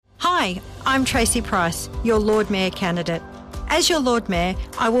Hi, I'm Tracy Price, your Lord Mayor candidate. As your Lord Mayor,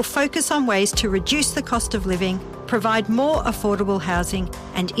 I will focus on ways to reduce the cost of living, provide more affordable housing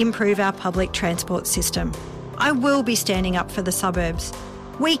and improve our public transport system. I will be standing up for the suburbs.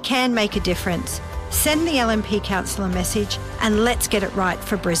 We can make a difference. Send the LNP council a message and let's get it right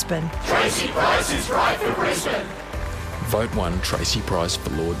for Brisbane. Tracy Price is right for Brisbane. Vote 1 Tracy Price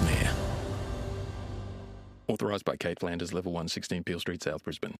for Lord Mayor. Authorised by Kate Flanders, Level 1, 16 Peel Street, South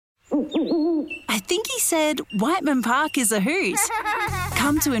Brisbane. I think he said Whiteman Park is a hoot.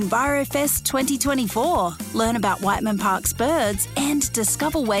 Come to EnviroFest 2024. Learn about Whiteman Park's birds and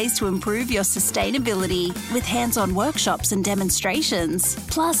discover ways to improve your sustainability with hands-on workshops and demonstrations.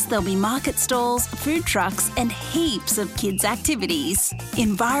 Plus, there'll be market stalls, food trucks and heaps of kids' activities.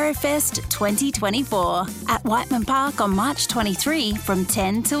 EnviroFest 2024 at Whiteman Park on March 23 from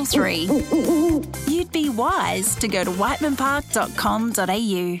 10 till 3. You'd be wise to go to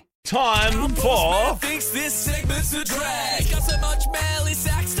whitemanpark.com.au. Time for... Thinks this segment's a drag. Got so much mail, his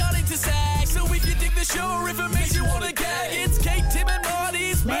sack's starting to sag. So if you dig the show, if it makes you want to gag, it's Kate, Tim and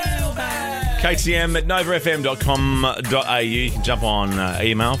Marty's Mailbag. KTM at novafm.com.au. You can jump on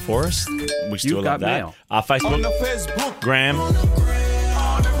email for us. We still love that. Mail. Facebook, On the Facebook. Graham,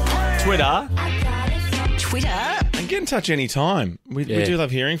 Twitter. And get in touch anytime. We do love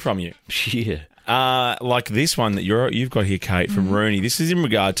hearing from you. Yeah. Like this one that you've got here, Kate, from Rooney. This is in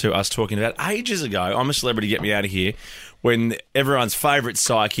regard to us talking about ages ago. I'm a Celebrity, Get Me Out of Here, when everyone's favourite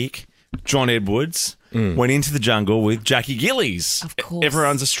psychic, John Edwards, went into the jungle with Jackie Gillies. Of course.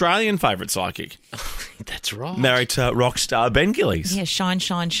 Everyone's Australian favourite psychic. That's right. Married to rock star Ben Gillies. Yeah, shine,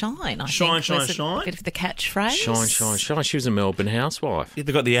 shine, shine. Shine, was shine. a bit of the catchphrase. Shine, shine, shine. She was a Melbourne housewife. Yeah,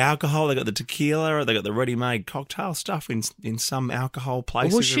 they got the alcohol, they got the tequila, they got the ready-made cocktail stuff in some alcohol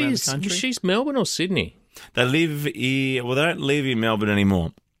places around the country. She's Melbourne or Sydney? They live here. Well, they don't live in Melbourne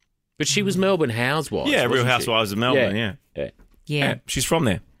anymore. But she was Melbourne housewife. Yeah, Real wasn't she? Housewives of Melbourne. Yeah. Yeah. She's from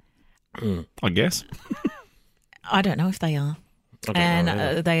there. I guess. I don't know if they are.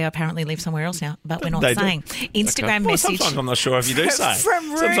 And they apparently live somewhere else now, but we're not They do. saying. Instagram Well, message. sometimes I'm not sure if you do say. From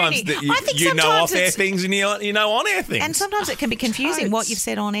Rooney. Sometimes I think you know sometimes off-air it's- things and you know on-air things. And sometimes it can be confusing what you've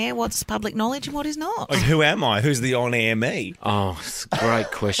said on air, what's public knowledge and what is not. Like, who am I? Who's the on-air me? Oh, it's a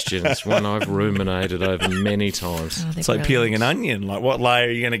great question. It's one I've ruminated over many times. Oh, It's like peeling an onion. Like, what layer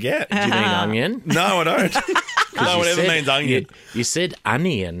are you going to get? Do you mean onion? No, I don't. No one ever means onion. You said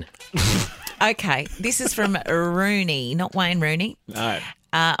onion. Okay, this is from Rooney, not Wayne Rooney. No.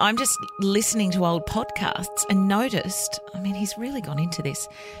 I'm just listening to old podcasts and noticed, I mean, he's really gone into this,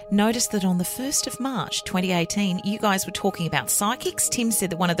 noticed that on the 1st of March 2018, you guys were talking about psychics. Tim said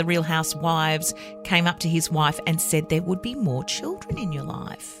that one of the Real Housewives came up to his wife and said there would be more children in your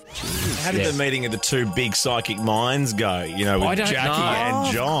life. How did the meeting of the two big psychic minds go, with I don't Jackie know.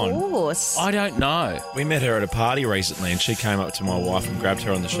 and John? Of course. I don't know. We met her at a party recently and she came up to my wife and grabbed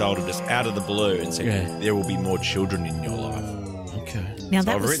her on the shoulder just out of the blue and said, there will be more children in your life. Okay. Now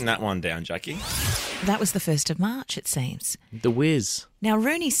So I've written that one down, Jackie. That was the 1st of March, it seems. The Wiz. Now,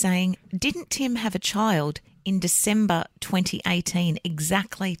 Rooney's saying, didn't Tim have a child in December 2018,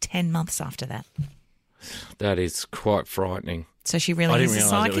 exactly 10 months after that? That is quite frightening. So she I really didn't is a realise it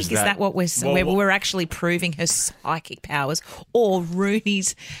psychic? was Is that. that what we're actually proving her psychic powers, or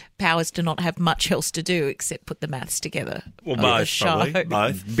Rooney's powers to not have much else to do except put the maths together? Well, of the both, show? probably.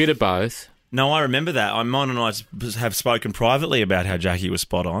 Both. Bit of both. No, I remember that. Mine and I have spoken privately about how Jackie was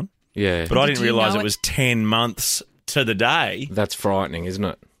spot on. Yeah. But I Did didn't you realise know it was 10 months to the day. That's frightening, isn't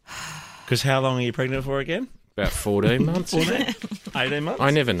it? Because how long are you pregnant for again? About 14 months. 18 months?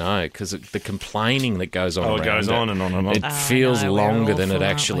 I never know because the complaining that goes on. Oh, it around goes on and on and on. It feels no, we're longer than it awful,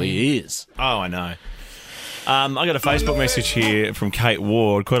 actually is. Oh, I know. I got a Facebook message here from Kate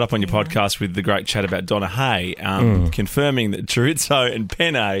Ward, caught up on your podcast with the great chat about Donna Hay, confirming that chorizo and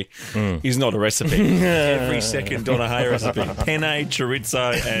penne is not a recipe. Every second Donna Hay recipe. Penne,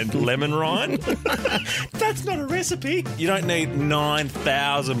 chorizo and lemon rind. That's not a recipe. You don't need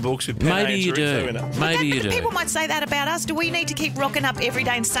 9,000 books with penne Maybe and you chorizo do. in it. Maybe you do. People might say that about us. Do we need to keep rocking up every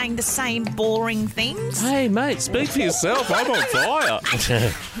day and saying the same boring things? Hey, mate, speak for yourself. I'm on fire.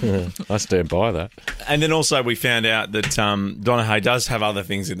 I stand by that. And then also we found out that Donna Hay does have other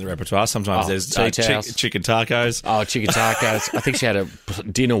things in the repertoire. Sometimes there's tea towels. chicken tacos. Oh, chicken tacos. I think she had a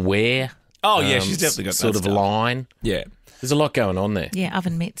dinnerware. Oh, yeah, she's definitely got sort that of stuff. line. Yeah. There's a lot going on there. Yeah,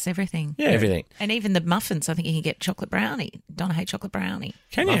 oven mitts, everything. Yeah. Everything. And even the muffins, I think you can get chocolate brownie. Donna Hay chocolate brownie.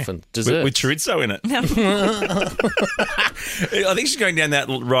 Can you? Muffin. With Desserts. chorizo in it. I think she's going down that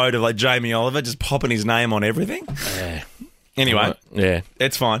road of like Jamie Oliver, just popping his name on everything. Yeah. Anyway, Yeah.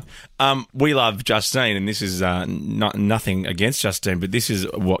 it's fine. We love Justine, and this is nothing against Justine, but this is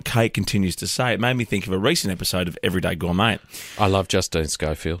what Kate continues to say. It made me think of a recent episode of Everyday Gourmet. I love Justine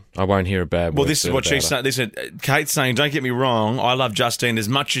Schofield. I won't hear a bad word. Well, this is what about she's her. saying. Kate's saying, don't get me wrong, I love Justine as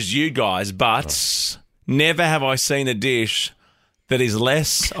much as you guys, but never have I seen a dish that is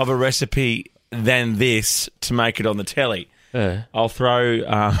less of a recipe than this to make it on the telly. Yeah. I'll throw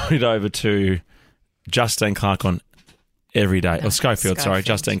it over to Justine Clark on Everyday. Schofield, sorry.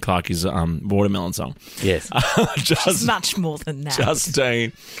 Justine Clark is Watermelon Song. Yes. It's much more than that.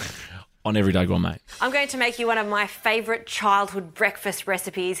 Justine on Everyday Gourmet. I'm going to make you one of my favourite childhood breakfast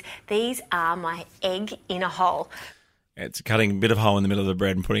recipes. These are my egg in a hole. It's cutting a bit of hole in the middle of the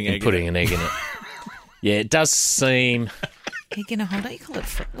bread and putting an egg in it. Yeah, it does seem... Egg in a hole, don't you call it...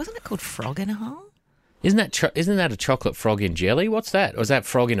 Wasn't it called frog in a hole? Isn't that a chocolate frog in jelly? What's that? Or is that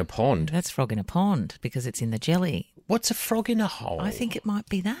frog in a pond? That's frog in a pond because it's in the jelly. What's a frog in a hole? I think it might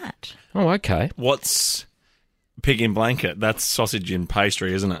be that. Oh, okay. What's pig in blanket? That's sausage in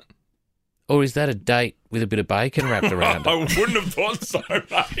pastry, isn't it? Or is that a date with a bit of bacon wrapped around I it? wouldn't have thought so,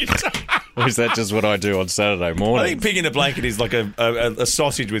 mate. Or is that just what I do on Saturday morning? I think pig in a blanket is like a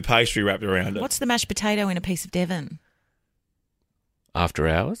sausage with pastry wrapped around it. What's the mashed potato in a piece of Devon? After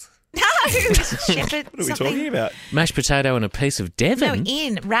hours? No, shepherd. What are we talking about? Mashed potato and a piece of Devon?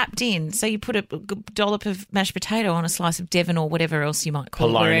 No, wrapped in. So you put a dollop of mashed potato on a slice of Devon or whatever else you might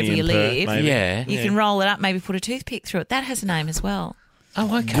call it, wherever you live. Maybe. Yeah. You can roll it up, maybe put a toothpick through it. That has a name as well.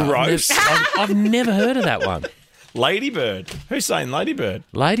 Oh, okay. Gross. I've never heard of that one. Ladybird. Who's saying ladybird?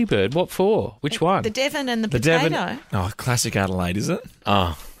 Ladybird, what for? Which one? The Devon and the potato. Devon. Oh, classic Adelaide, is it?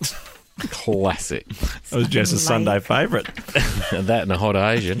 Oh, classic. That was Jess's Sunday favourite. That and a hot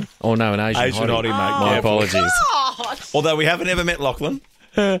Asian. Oh, no, an Asian Hottie, mate. My apologies. Although we haven't ever met Lachlan.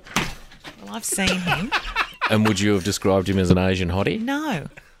 Well, I've seen him. And would you have described him as an Asian hottie? No.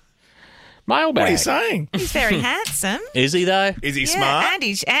 Mailbag. What are you saying? He's very handsome. Is he, though? Is he Yeah, smart? and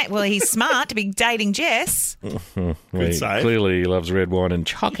he's smart to be dating Jess. Good save. Clearly he loves red wine and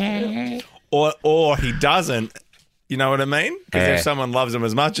chocolate. Or he doesn't. You know what I mean? Because Yeah. if someone loves him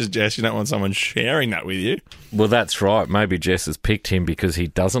as much as Jess, you don't want someone sharing that with you. Well, that's right. Maybe Jess has picked him because he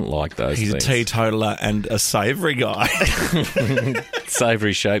doesn't like those He's things. a teetotaler and a savoury guy.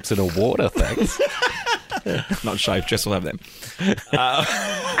 Savoury shapes and a water, thanks. Not shapes, Jess will have them.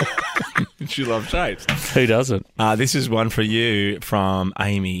 She loves shapes. Who doesn't? This is one for you from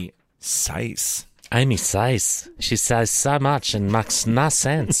Amy Sace. Amy says. She says so much and makes no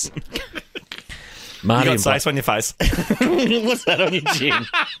sense. You Marty got and Sace on your face. What's that on your chin?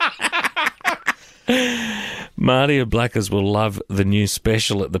 Marty and Blackers will love the new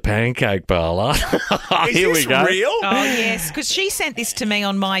special at the Pancake Parlour. Is Here this we go. real? Oh, yes, because she sent this to me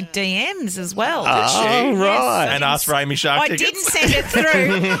on my DMs as well. Oh, right. And asked for Amy Shark I tickets? didn't send it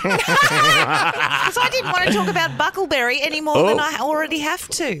through because I didn't want to talk about Buckleberry any more than I already have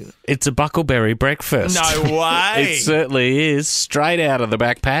to. It's a Buckleberry breakfast. No way. It certainly is. Straight out of the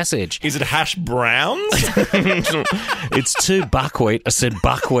back passage. Is it hash browns? It's 2 buckwheat, I said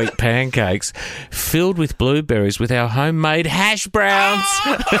buckwheat pancakes, filled with blueberries with our homemade hash browns,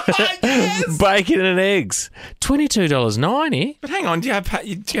 bacon and eggs. $22.90. But hang on, do you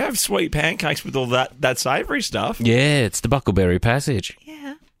have sweet pancakes with all that savoury stuff? Yeah, it's the Buckleberry passage.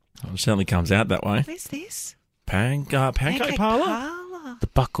 Yeah. Oh, it certainly comes out that way. Where's this? Pancake parlour? The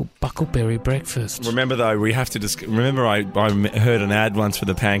Buckleberry breakfast. Remember though, we have to remember I heard an ad once for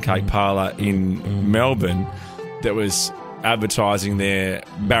the Pancake Parlour in Melbourne that was advertising their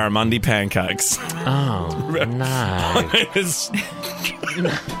barramundi pancakes. Oh, no.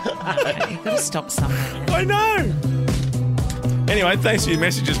 You've got to stop somewhere. I know. Anyway, thanks for your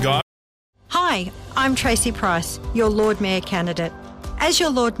messages, guys. Hi, I'm Tracy Price, your Lord Mayor candidate. As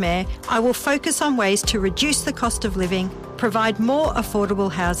your Lord Mayor, I will focus on ways to reduce the cost of living, provide more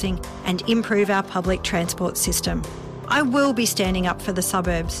affordable housing and improve our public transport system. I will be standing up for the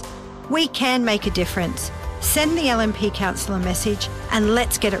suburbs. We can make a difference. Send the LNP council a message and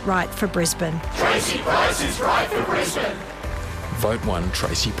let's get it right for Brisbane. Tracy Price is right for Brisbane. Vote 1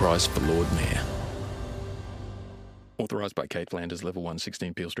 Tracy Price for Lord Mayor. Authorised by Kate Flanders, Level 1,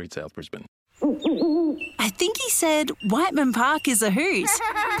 16 Peel Street, South Brisbane. I think he said Whiteman Park is a hoot.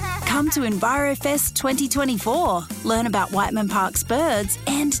 Come to EnviroFest 2024. Learn about Whiteman Park's birds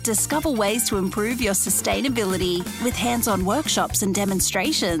and discover ways to improve your sustainability with hands-on workshops and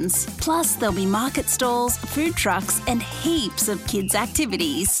demonstrations. Plus, there'll be market stalls, food trucks and heaps of kids'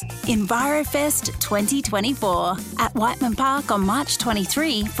 activities. EnviroFest 2024 at Whiteman Park on March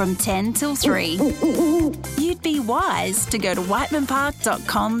 23 from 10 till 3. You'd be wise to go to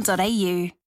whitemanpark.com.au.